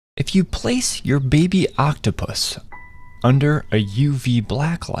If you place your baby octopus under a UV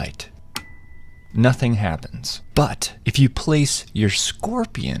blacklight, nothing happens. But if you place your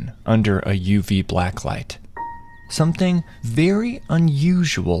scorpion under a UV blacklight, something very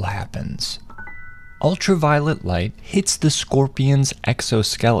unusual happens. Ultraviolet light hits the scorpion's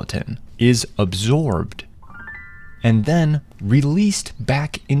exoskeleton, is absorbed, and then released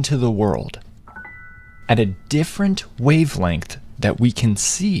back into the world at a different wavelength that we can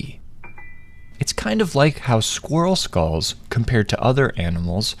see. It's kind of like how squirrel skulls, compared to other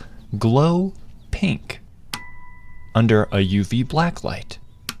animals, glow pink under a UV blacklight.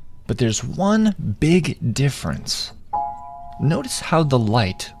 But there's one big difference. Notice how the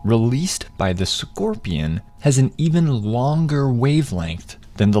light released by the scorpion has an even longer wavelength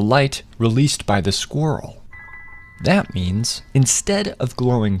than the light released by the squirrel. That means instead of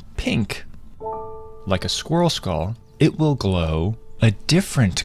glowing pink, like a squirrel skull, it will glow a different